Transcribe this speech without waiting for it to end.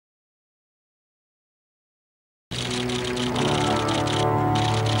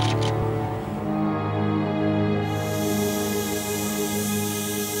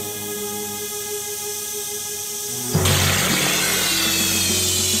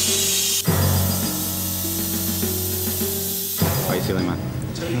you feeling, man?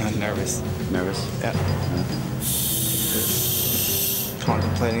 I'm nervous. Nervous? Yeah.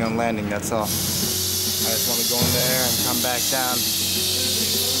 Contemplating on landing, that's all. I just want to go in the air and come back down.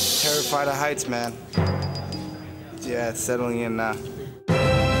 Terrified of heights, man. Yeah, it's settling in now.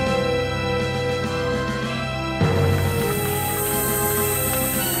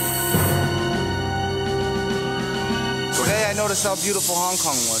 Today I noticed how beautiful Hong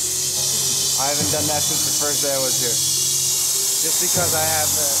Kong was. I haven't done that since the first day I was here. Just because I have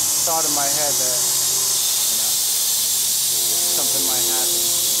a thought in my head that, something might happen.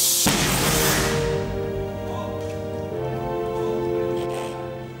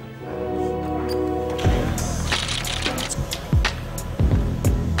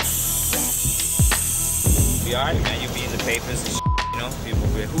 Be alright, man. You'll be in the papers and shit, you know? People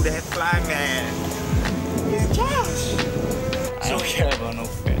will be, who the heck fly, man? It's Josh. I don't care about no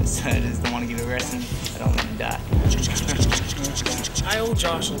friends. I just don't want to get arrested. I don't want to die. I owe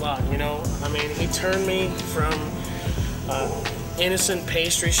Josh a lot, you know? I mean, he turned me from innocent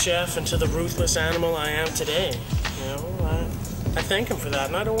pastry chef into the ruthless animal I am today. You know, I thank him for that,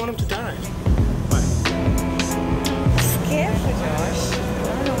 and I don't want him to die. I'm scared for Josh. I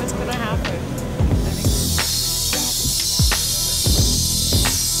don't know what's gonna happen.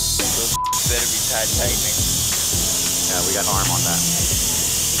 Better be tight, nigga. Yeah, we got arm on that.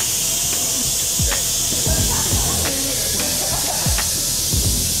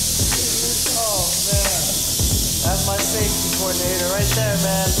 Oh, man. That's my safety coordinator right there,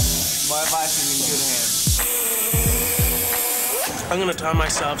 man. My life is in good hands. I'm gonna tie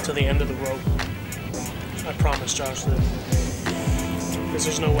myself to the end of the rope. I promise Josh that. Because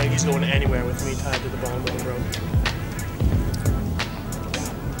there's no way he's going anywhere with me tied to the bottom of the rope.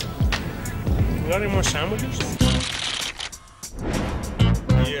 You got any more sandwiches?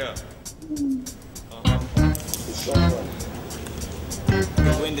 Yeah.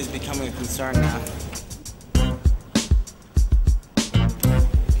 The wind is becoming a concern now.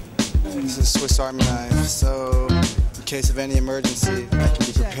 This is a Swiss Army knife, so in case of any emergency, I can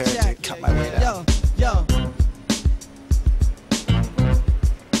be prepared to cut my way down. Yo.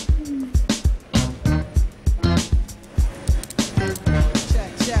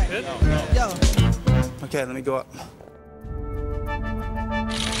 Check. Good? Yo. Okay, let me go up.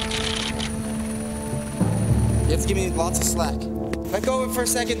 You have to give me lots of slack. Let go of it for a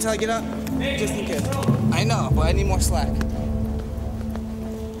second till I get up, just in case. I know, but I need more slack.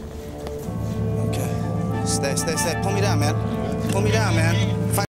 Okay, stay. Pull me down, man. Pull me down, man.